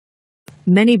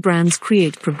Many brands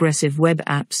create progressive web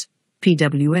apps,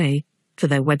 PWA, for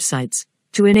their websites,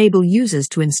 to enable users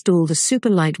to install the super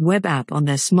light web app on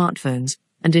their smartphones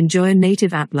and enjoy a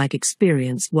native app-like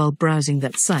experience while browsing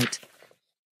that site.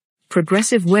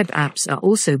 Progressive web apps are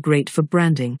also great for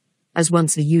branding, as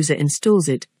once a user installs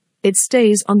it, it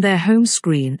stays on their home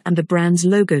screen and the brand's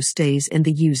logo stays in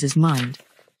the user's mind.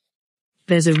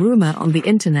 There's a rumor on the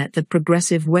internet that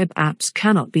progressive web apps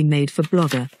cannot be made for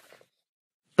Blogger.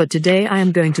 But today I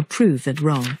am going to prove that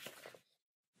wrong.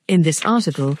 In this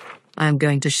article, I am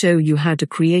going to show you how to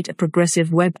create a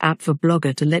progressive web app for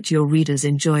Blogger to let your readers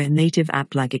enjoy a native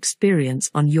app-like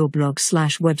experience on your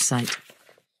blog/website.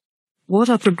 What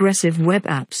are progressive web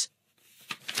apps?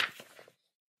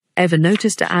 Ever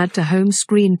noticed an add to home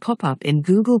screen pop-up in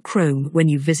Google Chrome when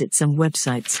you visit some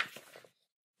websites?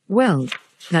 Well,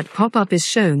 that pop-up is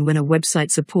shown when a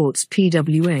website supports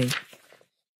PWA.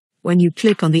 When you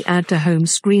click on the Add to Home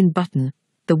Screen button,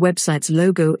 the website's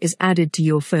logo is added to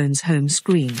your phone's home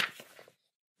screen.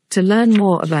 To learn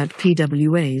more about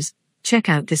PWAs, check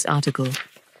out this article.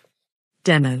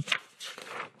 Demo.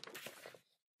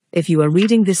 If you are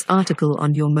reading this article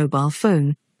on your mobile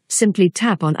phone, simply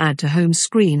tap on Add to Home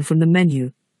Screen from the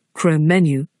menu, Chrome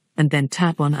menu, and then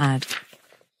tap on Add.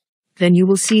 Then you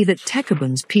will see that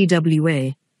Techabun's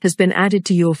PWA has been added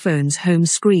to your phone's home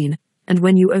screen, and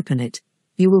when you open it,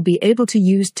 you will be able to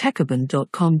use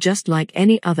techabun.com just like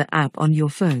any other app on your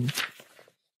phone.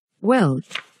 Well,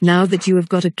 now that you have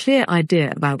got a clear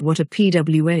idea about what a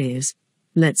PWA is,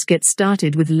 let's get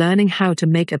started with learning how to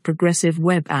make a progressive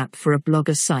web app for a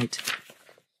Blogger site.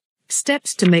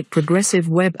 Steps to make progressive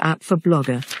web app for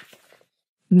Blogger.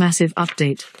 Massive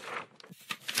update.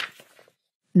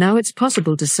 Now it's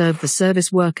possible to serve the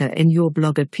service worker in your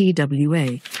Blogger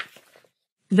PWA.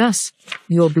 Thus,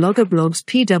 your Blogger blog's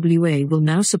PWA will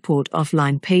now support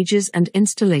offline pages and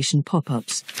installation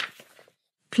pop-ups.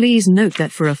 Please note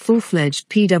that for a full-fledged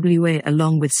PWA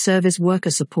along with service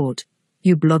worker support,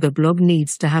 your Blogger blog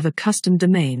needs to have a custom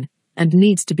domain and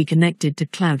needs to be connected to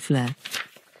Cloudflare.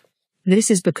 This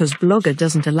is because Blogger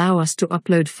doesn't allow us to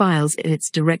upload files in its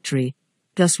directory.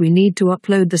 Thus we need to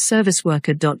upload the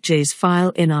serviceworker.js file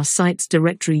in our site's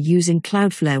directory using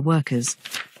Cloudflare workers.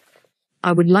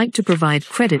 I would like to provide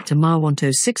credit to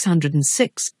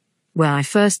Marwanto606, where I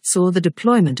first saw the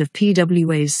deployment of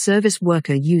PWA's service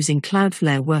worker using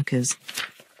Cloudflare workers.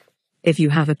 If you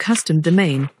have a custom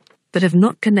domain, but have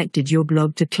not connected your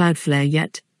blog to Cloudflare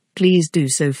yet, please do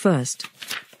so first.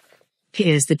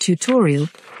 Here's the tutorial,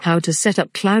 how to set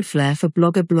up Cloudflare for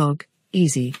Blogger blog,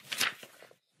 easy.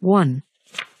 1.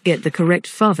 Get the correct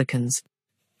favicons.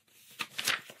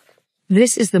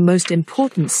 This is the most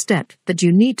important step that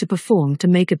you need to perform to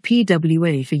make a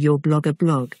PWA for your Blogger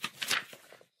blog.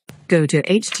 Go to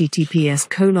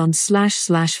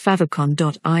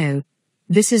https://favicon.io.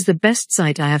 This is the best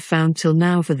site I have found till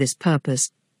now for this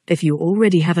purpose. If you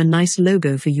already have a nice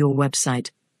logo for your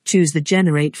website, choose the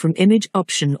Generate from Image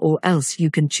option, or else you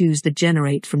can choose the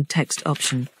Generate from Text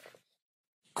option.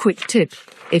 Quick tip,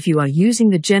 if you are using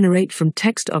the Generate from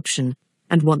Text option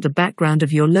and want the background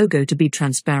of your logo to be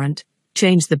transparent,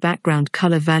 change the background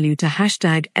color value to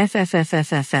 #FFFFFF00.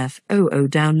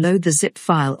 Download the zip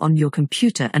file on your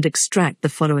computer and extract the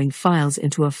following files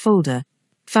into a folder: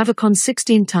 favicon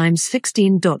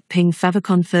 16x16.ping,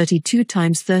 favicon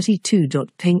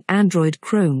 32x32.ping, Android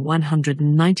Chrome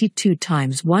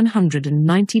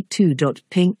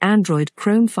 192x192.ping, Android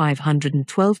Chrome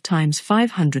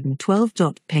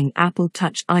 512x512.ping, Apple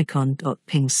Touch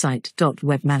icon.ping,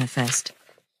 site.webmanifest.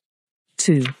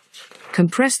 2.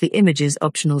 Compress the images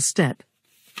optional step.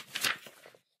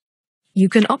 You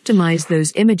can optimize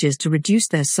those images to reduce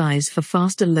their size for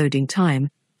faster loading time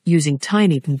using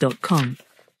tinypin.com.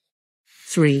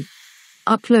 3.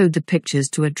 Upload the pictures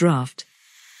to a draft.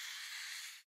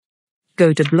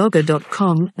 Go to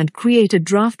blogger.com and create a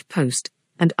draft post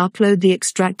and upload the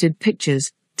extracted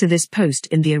pictures to this post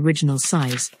in the original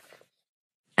size.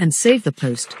 And save the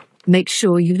post. Make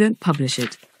sure you don't publish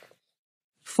it.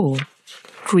 4.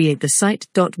 Create the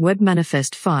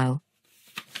site.webmanifest file.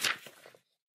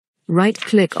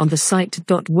 Right-click on the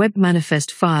site.webmanifest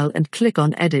file and click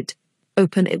on Edit.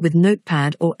 Open it with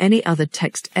Notepad or any other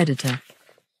text editor.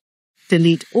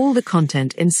 Delete all the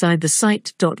content inside the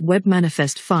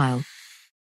site.webmanifest file.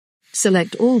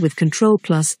 Select all with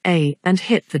Ctrl+A and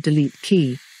hit the Delete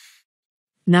key.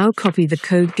 Now copy the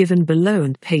code given below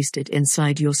and paste it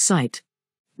inside your site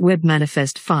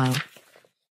webmanifest file.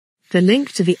 The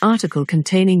link to the article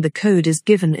containing the code is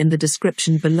given in the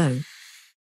description below.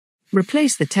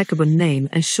 Replace the Techabun name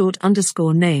and short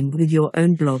underscore name with your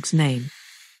own blog's name.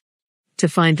 To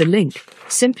find the link,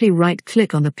 simply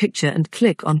right-click on the picture and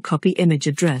click on Copy Image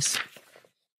Address.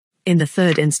 In the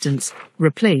third instance,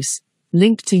 replace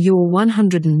Link to your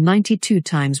 192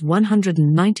 ×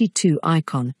 192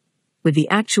 icon with the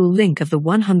actual link of the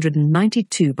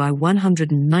 192 by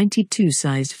 192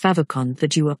 sized favicon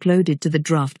that you uploaded to the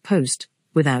draft post,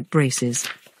 without braces.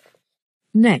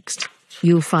 Next,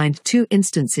 you'll find two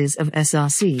instances of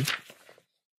src.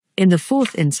 In the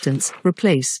fourth instance,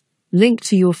 replace Link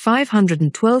to your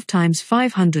 512 ×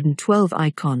 512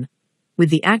 icon with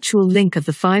the actual link of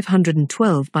the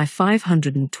 512 by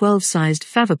 512 sized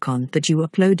favicon that you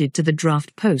uploaded to the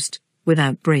draft post,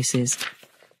 without braces.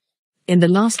 In the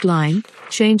last line,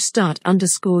 change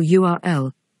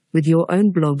start_URL with your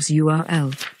own blog's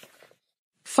URL.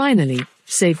 Finally,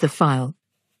 save the file.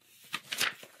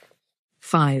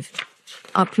 5.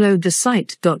 Upload the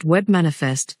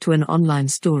site.webmanifest to an online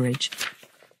storage.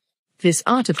 This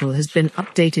article has been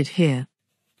updated here.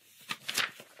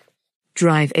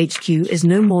 Drive HQ is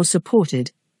no more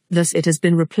supported, thus it has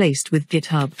been replaced with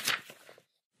GitHub.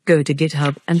 Go to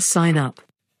GitHub and sign up.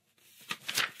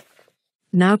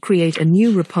 Now create a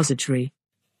new repository.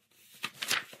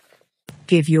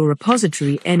 Give your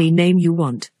repository any name you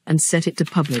want and set it to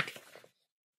public.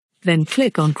 Then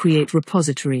click on Create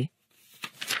Repository.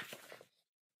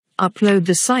 Upload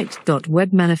the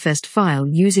site.webmanifest file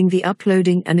using the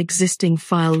Uploading an Existing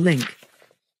File link.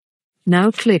 Now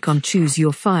click on Choose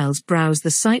Your Files, browse the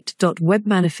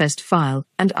site.webmanifest file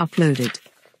and upload it.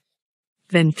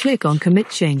 Then click on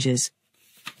Commit Changes.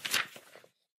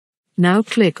 Now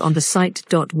click on the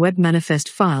site.webmanifest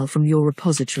file from your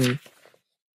repository.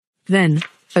 Then,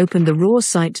 open the raw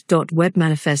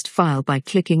site.webmanifest file by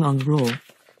clicking on Raw.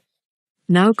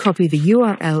 Now copy the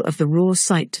URL of the raw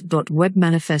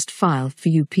site.webmanifest file for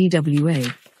your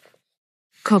PWA.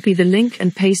 Copy the link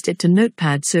and paste it to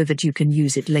Notepad so that you can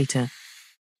use it later.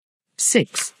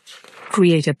 6.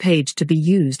 Create a page to be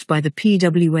used by the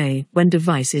PWA when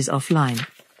device is offline.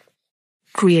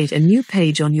 Create a new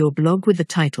page on your blog with the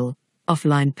title,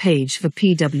 Offline Page for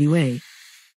PWA.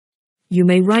 You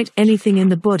may write anything in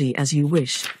the body as you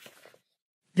wish.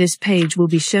 This page will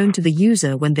be shown to the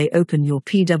user when they open your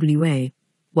PWA,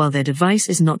 while their device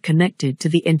is not connected to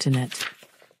the internet.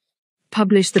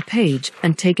 Publish the page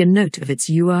and take a note of its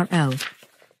URL.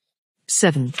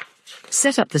 7.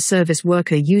 Set up the service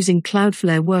worker using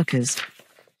Cloudflare Workers.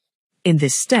 In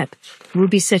this step, we'll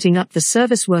be setting up the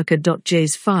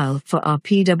serviceworker.js file for our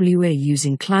PWA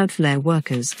using Cloudflare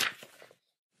Workers.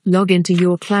 Log into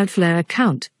your Cloudflare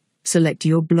account, select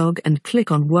your blog and click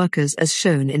on Workers as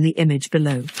shown in the image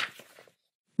below.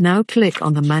 Now click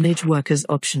on the Manage Workers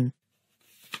option.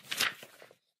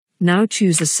 Now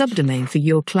choose a subdomain for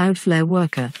your Cloudflare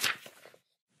worker.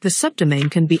 The subdomain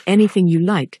can be anything you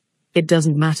like, it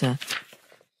doesn't matter.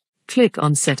 Click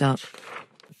on Setup.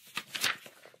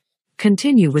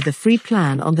 Continue with the free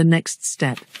plan on the next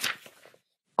step.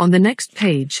 On the next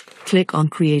page, click on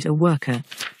Create a Worker.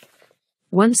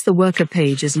 Once the worker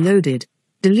page is loaded,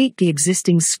 delete the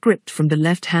existing script from the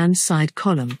left-hand side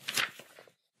column.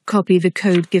 Copy the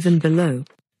code given below.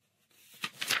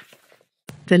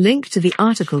 The link to the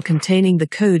article containing the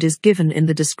code is given in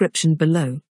the description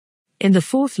below. In the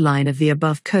fourth line of the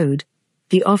above code,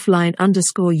 the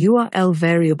offline_URL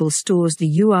variable stores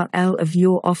the URL of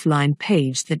your offline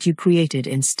page that you created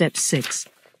in step 6.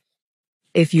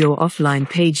 If your offline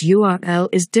page URL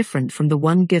is different from the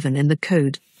one given in the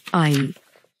code, i.e.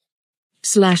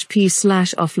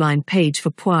 /p/offline page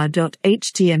for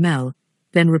PWA.html,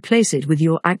 then replace it with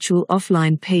your actual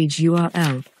offline page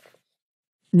URL.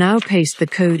 Now paste the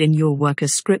code in your worker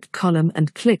script column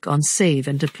and click on Save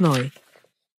and Deploy.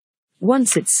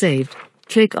 Once it's saved,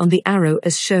 click on the arrow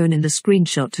as shown in the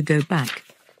screenshot to go back.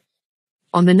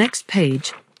 On the next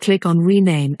page, click on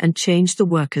Rename and change the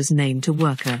worker's name to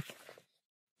Worker.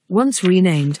 Once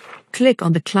renamed, click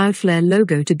on the Cloudflare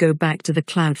logo to go back to the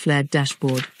Cloudflare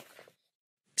dashboard.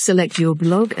 Select your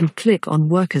blog and click on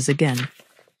Workers again.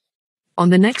 On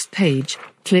the next page,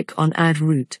 click on Add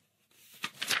Route.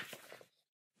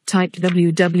 Type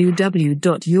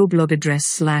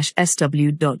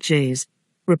www.yourblogaddress/sw.js.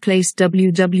 Replace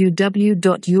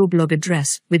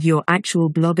www.yourblogaddress with your actual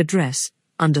blog address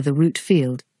under the root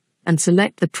field, and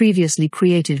select the previously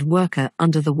created worker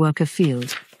under the worker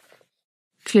field.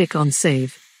 Click on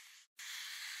Save.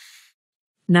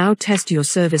 Now test your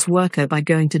service worker by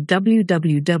going to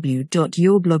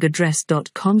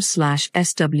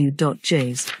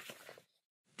www.yourblogaddress.com/sw.js.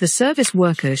 The service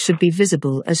worker should be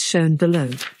visible as shown below.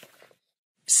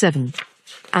 7.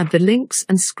 Add the links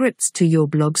and scripts to your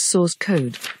blog's source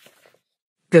code.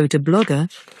 Go to Blogger,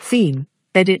 Theme,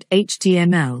 Edit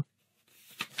HTML.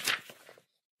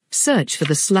 Search for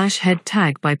the /head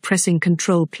tag by pressing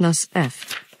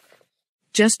Ctrl+F.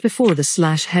 Just before the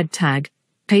 /head tag,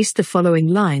 paste the following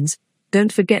lines.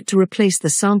 Don't forget to replace the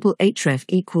sample href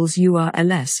equals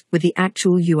URLs with the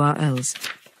actual URLs.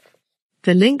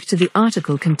 The link to the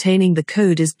article containing the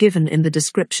code is given in the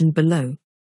description below.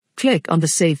 Click on the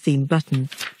Save Theme button.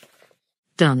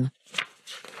 Done.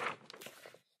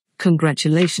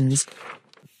 Congratulations!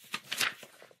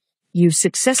 You've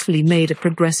successfully made a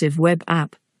progressive web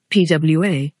app,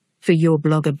 PWA, for your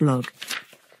Blogger blog.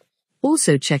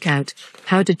 Also check out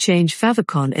how to change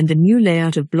favicon in the new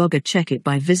layout of Blogger. Check it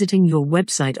by visiting your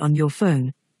website on your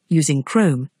phone, using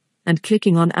Chrome, and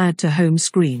clicking on Add to Home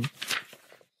Screen.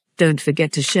 Don't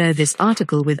forget to share this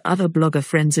article with other Blogger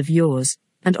friends of yours,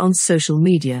 and on social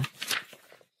media.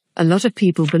 A lot of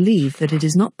people believe that it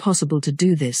is not possible to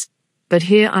do this, but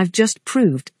here I've just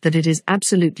proved that it is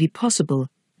absolutely possible,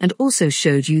 and also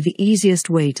showed you the easiest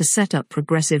way to set up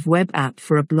progressive web app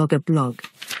for a Blogger blog.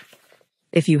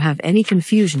 If you have any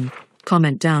confusion,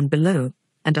 comment down below,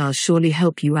 and I'll surely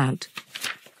help you out.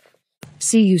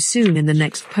 See you soon in the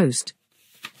next post.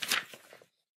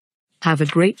 Have a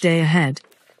great day ahead.